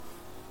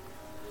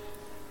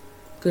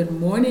Good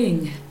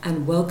morning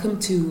and welcome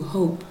to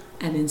Hope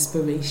and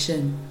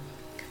Inspiration.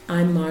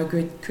 I'm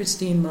Margaret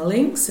Christine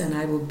Mullings and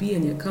I will be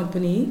in your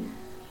company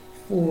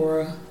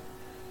for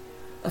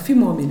a few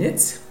more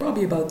minutes,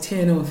 probably about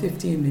 10 or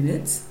 15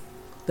 minutes,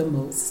 the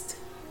most.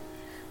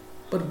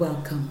 But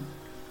welcome.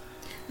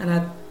 And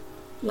I'd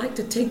like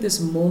to take this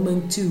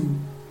moment to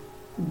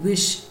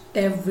wish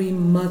every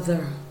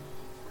mother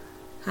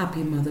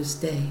happy Mother's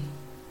Day.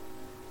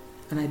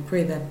 And I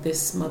pray that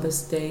this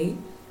Mother's Day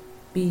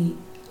be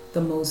the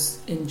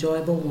most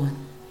enjoyable one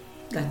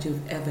that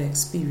you've ever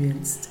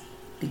experienced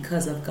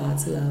because of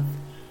God's love.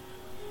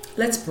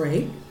 Let's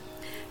pray.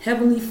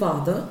 Heavenly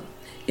Father,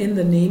 in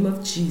the name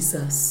of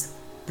Jesus,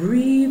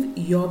 breathe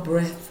your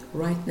breath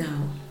right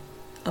now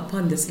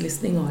upon this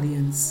listening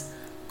audience.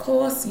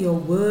 Cause your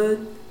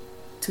word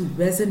to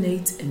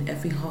resonate in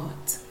every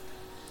heart.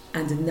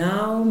 And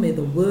now may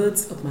the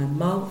words of my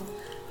mouth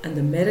and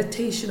the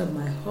meditation of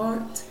my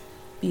heart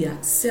be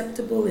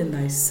acceptable in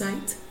thy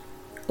sight,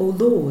 O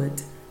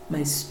Lord,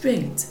 my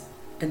strength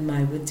and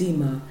my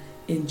Redeemer.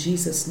 In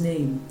Jesus'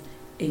 name,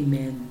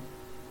 amen.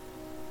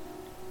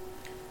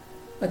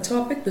 Our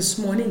topic this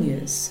morning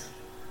is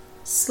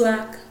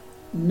slack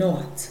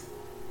not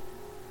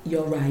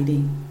your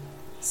riding.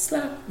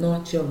 Slack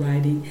not your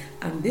riding.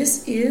 And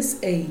this is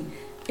a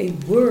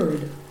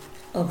word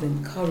of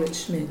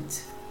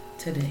encouragement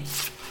today.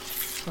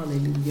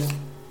 Hallelujah.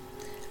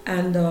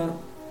 And our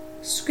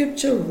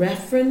scripture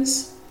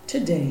reference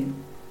today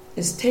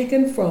is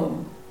taken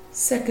from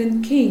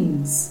 2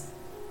 Kings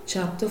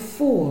chapter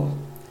 4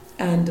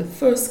 and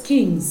 1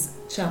 Kings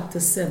chapter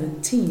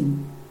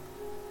 17.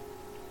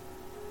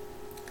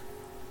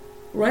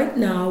 Right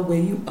now where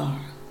you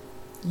are,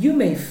 you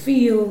may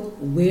feel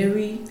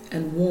weary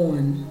and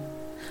worn,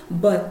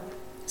 but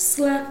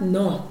slack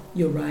not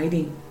your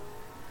riding.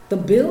 The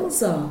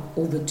bills are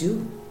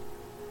overdue.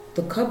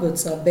 The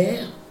cupboards are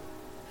bare.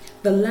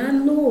 The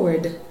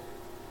landlord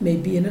may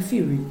be in a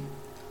fury,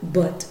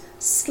 but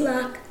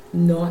slack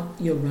not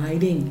your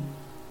riding.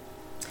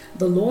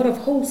 The Lord of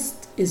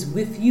hosts is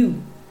with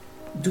you.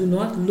 Do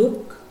not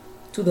look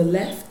to the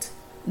left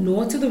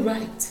nor to the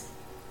right.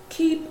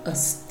 Keep a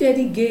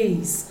steady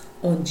gaze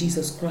on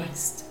Jesus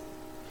Christ.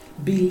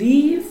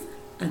 Believe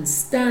and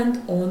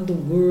stand on the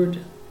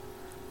word.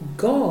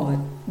 God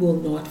will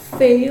not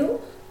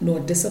fail nor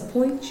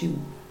disappoint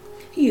you.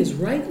 He is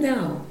right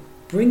now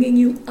bringing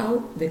you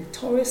out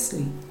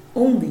victoriously.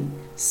 Only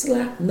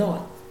slack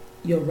not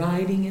your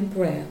riding in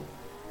prayer.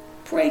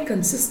 Pray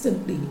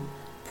consistently.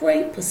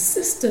 Pray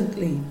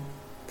persistently.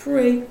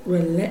 Pray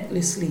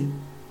relentlessly.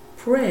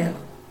 Prayer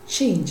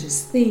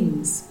changes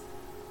things.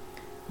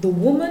 The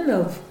woman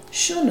of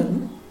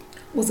Shunem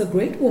was a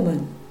great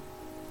woman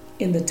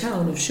in the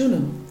town of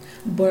Shunem,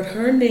 but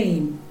her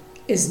name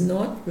is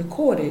not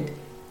recorded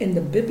in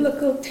the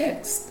biblical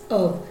text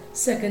of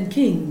 2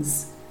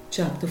 Kings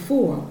chapter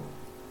 4,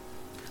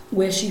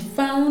 where she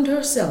found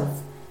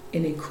herself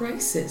in a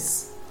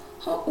crisis.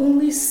 Her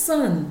only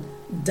son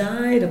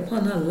died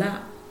upon her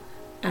lap,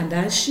 and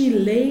as she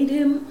laid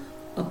him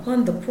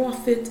upon the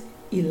prophet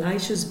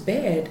Elisha's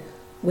bed,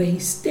 where he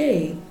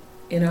stayed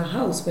in her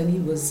house when he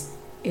was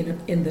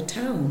in the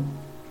town,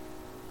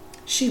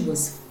 she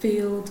was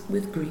filled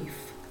with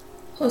grief,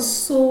 her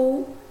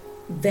soul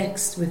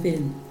vexed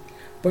within,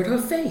 but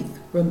her faith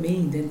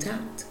remained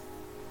intact.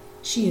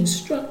 She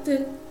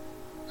instructed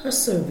her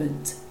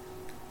servant,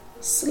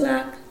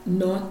 slack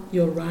not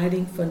your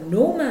riding for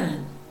no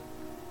man.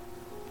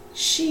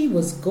 She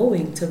was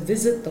going to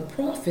visit the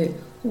prophet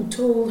who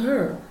told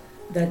her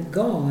that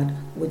God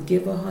would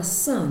give her her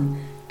son,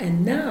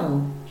 and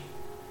now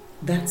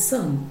that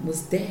son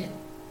was dead.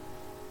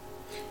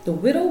 The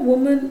widow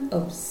woman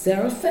of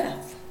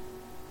Zarephath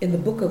in the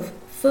book of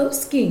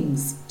 1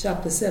 Kings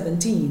chapter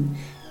 17,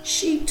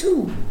 she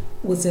too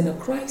was in a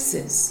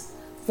crisis,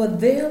 for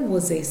there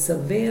was a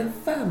severe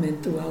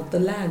famine throughout the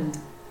land.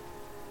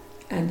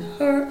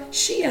 And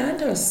she and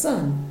her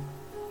son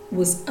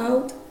was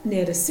out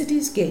near the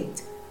city's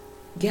gate,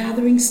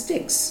 gathering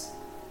sticks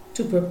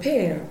to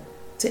prepare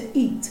to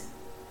eat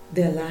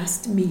their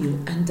last meal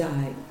and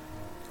die.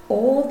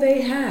 All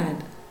they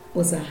had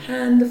was a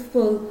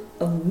handful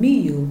of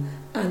meal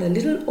and a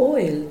little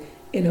oil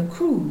in a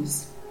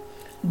cruse.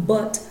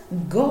 But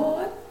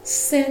God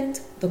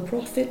sent the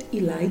prophet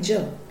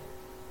Elijah,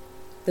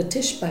 the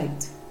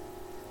Tishbite,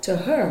 to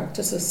her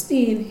to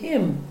sustain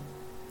him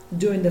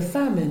during the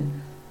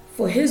famine,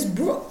 for his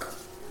brook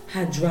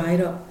had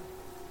dried up.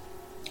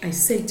 I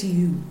say to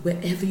you,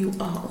 wherever you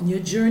are on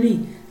your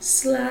journey,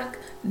 slack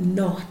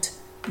not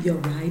your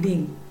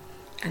riding.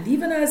 And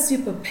even as you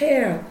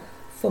prepare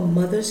for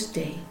Mother's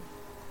Day,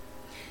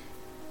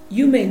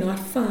 you may not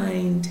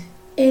find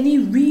any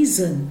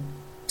reason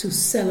to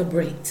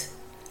celebrate.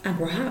 And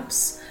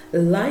perhaps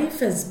life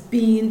has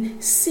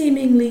been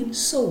seemingly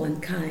so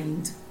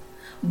unkind.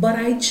 But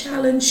I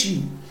challenge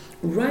you,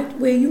 right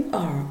where you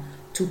are,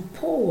 to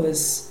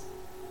pause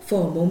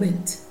for a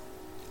moment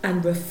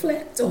and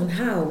reflect on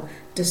how,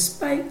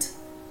 despite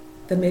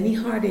the many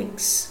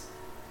heartaches,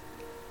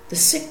 the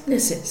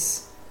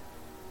sicknesses,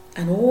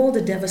 and all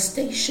the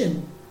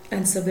devastation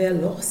and severe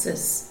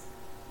losses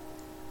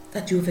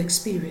that you've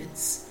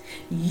experienced,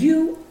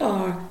 you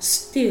are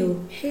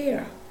still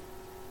here.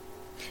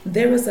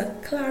 There is a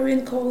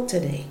clarion call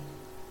today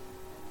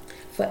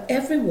for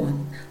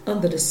everyone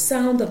under the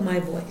sound of my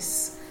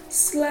voice.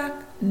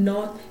 Slack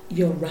not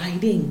your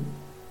riding.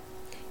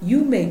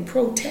 You may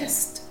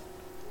protest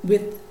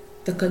with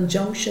the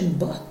conjunction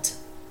but.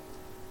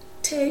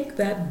 Take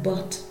that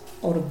but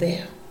out of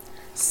there.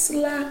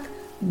 Slack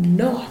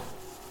not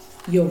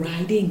your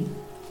riding.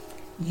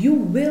 You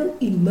will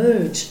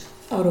emerge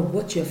out of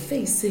what you're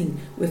facing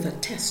with a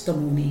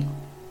testimony.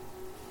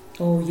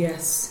 Oh,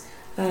 yes.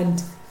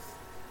 And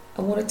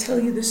I want to tell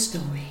you this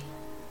story.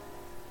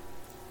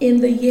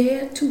 In the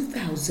year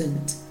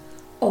 2000,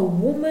 a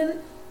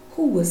woman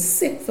who was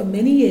sick for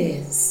many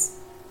years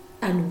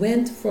and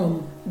went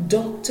from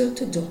doctor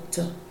to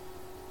doctor,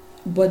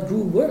 but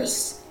grew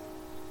worse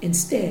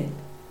instead.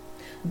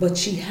 But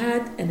she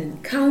had an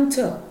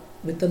encounter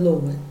with the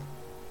Lord.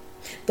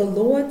 The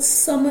Lord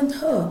summoned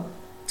her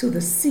to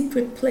the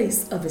secret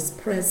place of His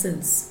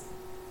presence.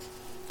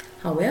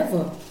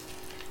 However,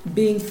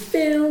 being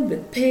filled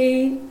with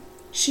pain,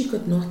 she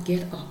could not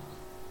get up.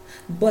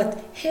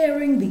 But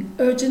hearing the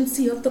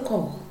urgency of the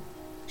call,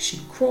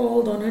 she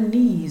crawled on her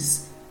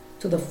knees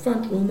to the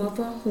front room of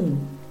her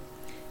home.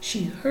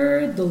 She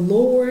heard the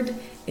Lord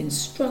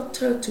instruct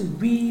her to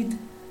read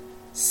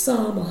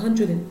Psalm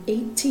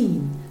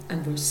 118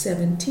 and verse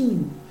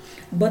 17.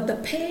 But the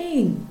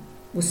pain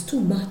was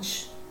too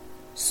much.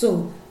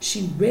 So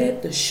she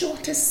read the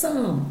shortest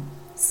psalm,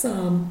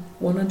 Psalm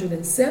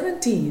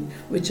 117,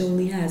 which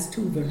only has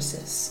 2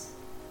 verses.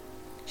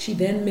 She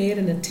then made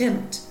an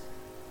attempt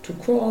to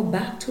crawl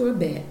back to her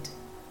bed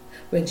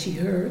when she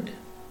heard,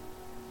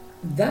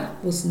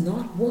 "That was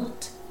not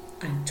what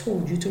I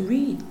told you to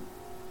read."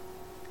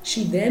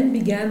 She then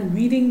began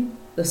reading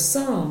the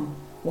Psalm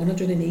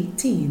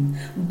 118,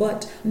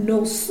 but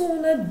no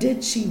sooner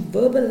did she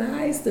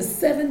verbalize the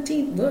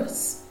 17th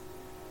verse,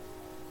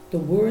 the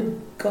word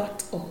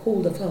got a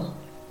hold of her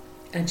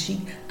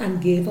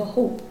and gave her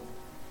hope.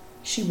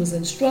 She was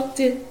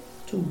instructed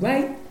to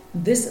write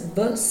this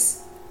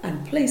verse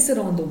and place it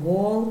on the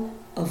wall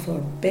of her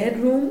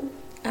bedroom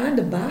and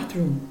the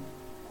bathroom.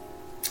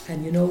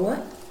 And you know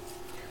what?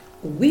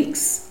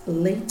 Weeks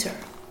later,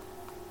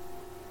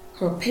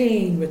 her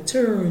pain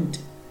returned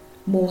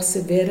more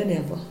severe than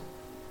ever.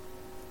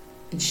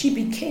 And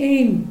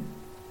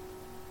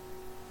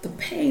the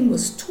pain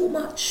was too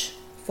much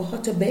for her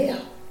to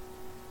bear.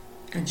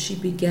 And she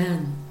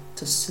began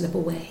to slip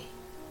away.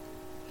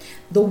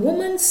 The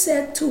woman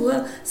said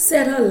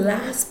her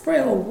last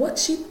prayer, or what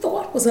she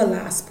thought was her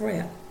last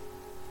prayer.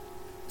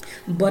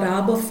 But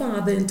Abba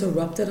Father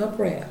interrupted her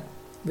prayer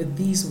with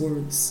these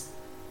words,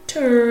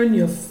 "Turn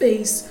your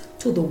face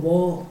to the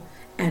wall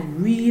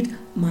and read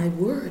my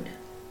word."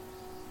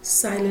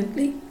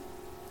 Silently,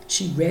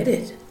 she read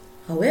it.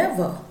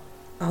 However,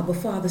 Abba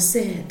Father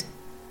said,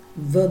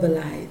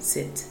 "Verbalize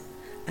it."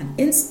 And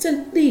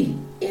instantly,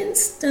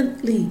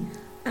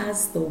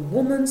 as the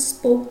woman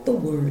spoke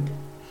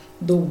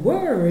the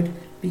word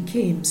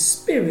became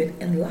spirit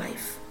and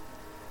life.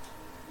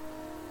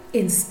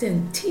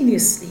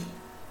 Instantaneously,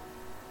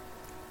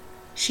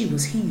 she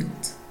was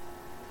healed.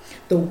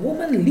 The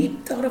woman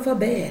leaped out of her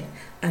bed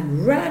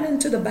and ran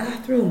into the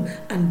bathroom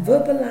and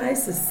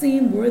verbalized the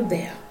same word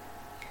there.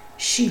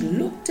 She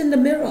looked in the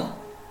mirror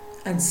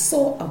and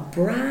saw a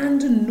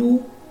brand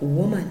new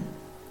woman.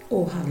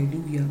 Oh,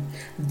 hallelujah.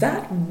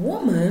 That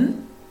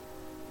woman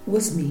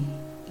was me.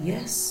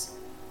 Yes,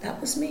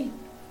 that was me.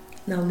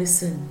 Now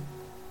listen.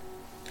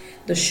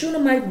 The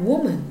Shunammite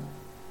woman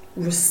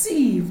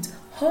received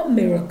her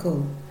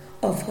miracle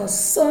of her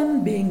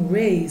son being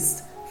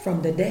raised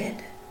from the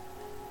dead.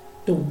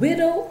 The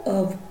widow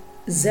of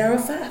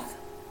Zarephath,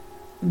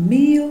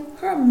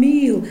 her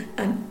meal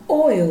and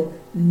oil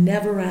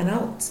never ran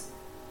out,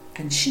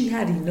 and she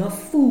had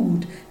enough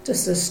food to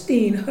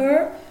sustain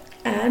her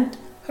and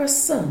her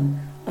son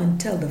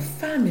until the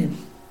famine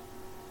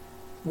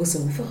was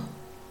over.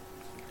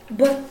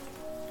 But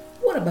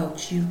what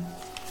about you?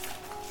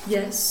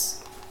 Yes,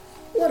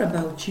 what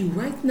about you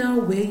right now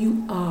where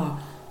you are?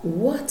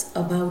 What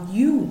about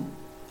you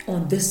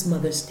on this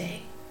Mother's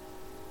Day?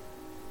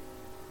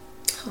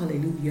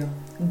 Hallelujah.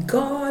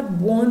 God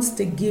wants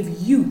to give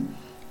you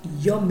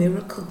your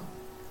miracle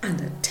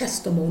and a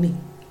testimony.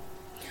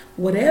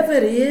 Whatever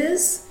it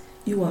is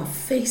you are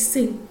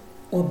facing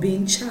or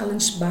being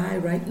challenged by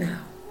right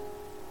now,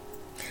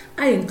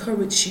 I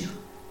encourage you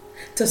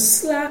to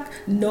slack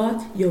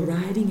not your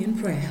riding in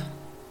prayer.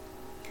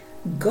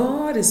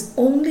 God is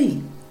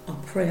only a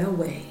prayer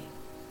away.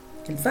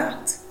 In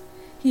fact,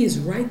 He is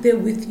right there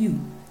with you,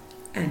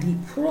 and He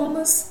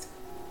promised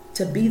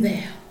to be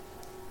there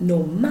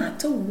no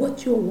matter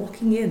what you're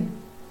walking in.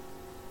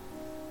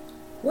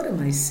 What am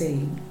I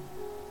saying?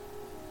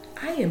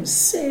 I am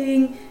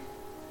saying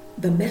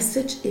the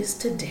message is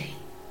today.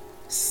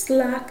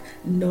 Slack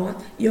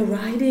not your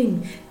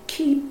riding.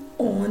 Keep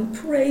on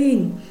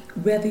praying,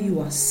 whether you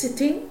are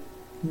sitting,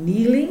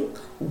 kneeling,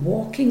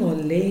 walking or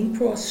laying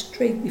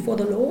prostrate before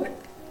the Lord,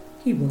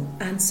 He will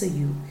answer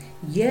you.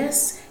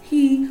 Yes,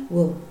 He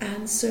will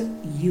answer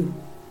you.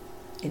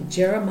 In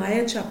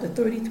Jeremiah chapter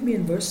 33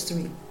 and verse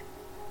 3,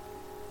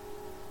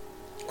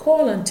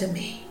 call unto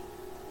me,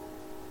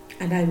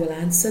 and I will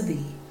answer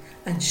thee,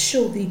 and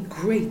show thee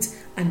great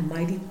and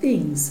mighty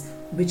things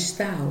which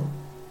thou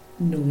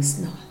knowest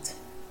not.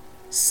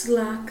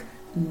 Slack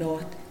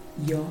not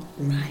your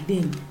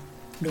riding.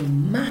 No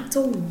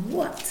matter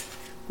what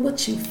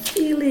you're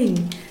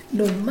feeling,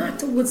 no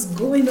matter what's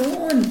going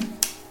on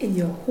in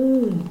your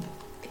home,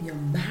 in your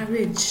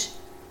marriage,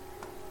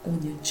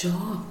 on your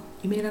job.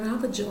 You may not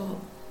have a job.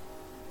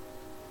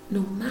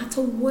 No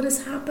matter what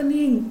is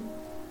happening,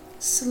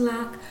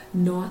 slack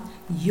not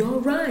your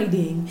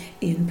riding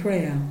in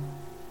prayer.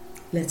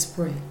 Let's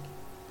pray.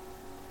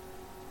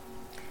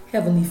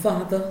 Heavenly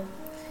Father,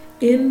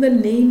 in the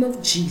name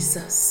of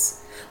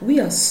Jesus, we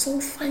are so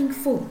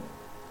thankful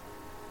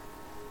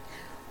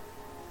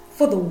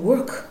for the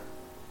work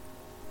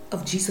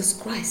of Jesus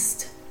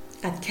Christ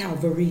at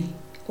Calvary.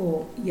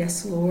 Oh,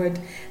 yes, Lord,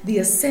 the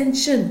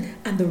ascension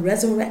and the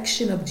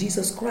resurrection of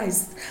Jesus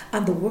Christ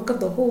and the work of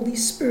the Holy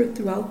Spirit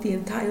throughout the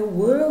entire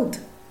world,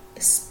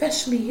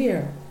 especially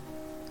here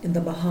in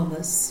the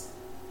Bahamas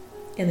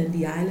and in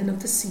the island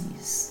of the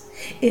seas.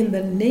 In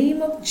the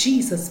name of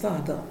Jesus,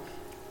 Father,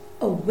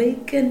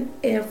 awaken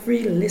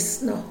every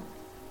listener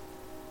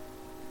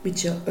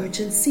with your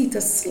urgency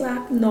to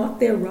slack not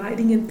their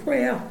riding in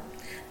prayer.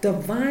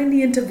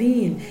 Divinely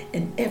intervene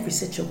in every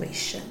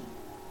situation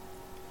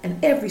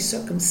and every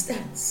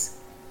circumstance,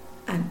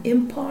 and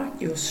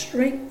impart your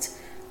strength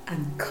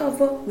and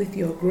cover with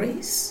your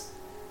grace.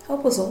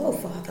 Help us all,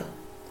 Father,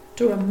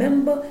 to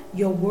remember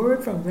your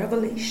word from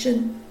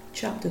Revelation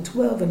chapter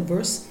 12 and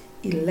verse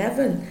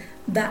 11,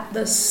 that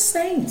the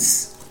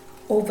saints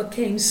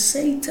overcame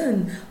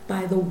Satan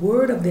by the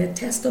word of their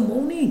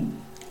testimony,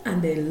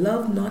 and they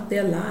loved not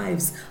their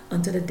lives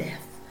unto the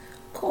death.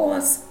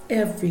 Cause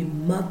every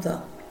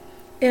mother,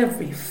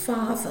 every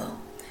father,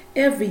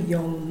 every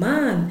young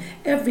man,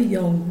 every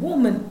young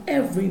woman,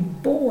 every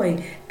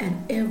boy,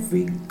 and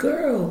every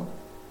girl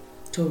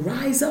to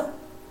rise up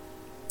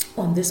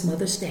on this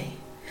Mother's Day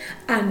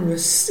and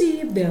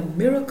receive their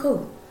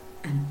miracle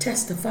and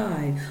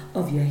testify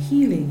of your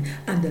healing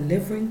and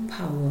delivering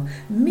power.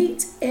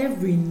 Meet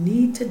every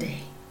need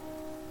today.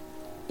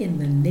 In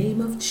the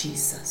name of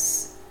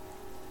Jesus.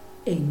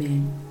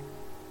 Amen.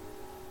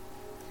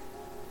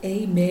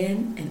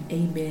 Amen and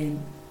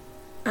amen.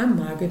 I'm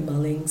Margaret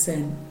Mullings,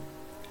 and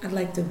I'd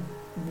like to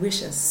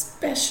wish a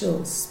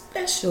special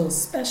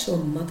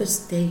Mother's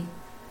Day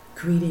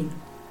greeting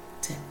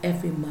to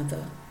every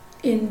mother.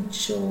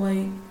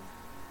 Enjoy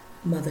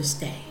Mother's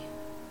Day.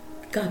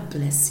 God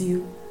bless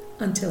you.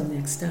 Until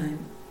next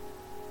time,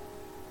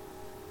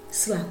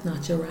 slack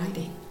not your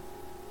riding.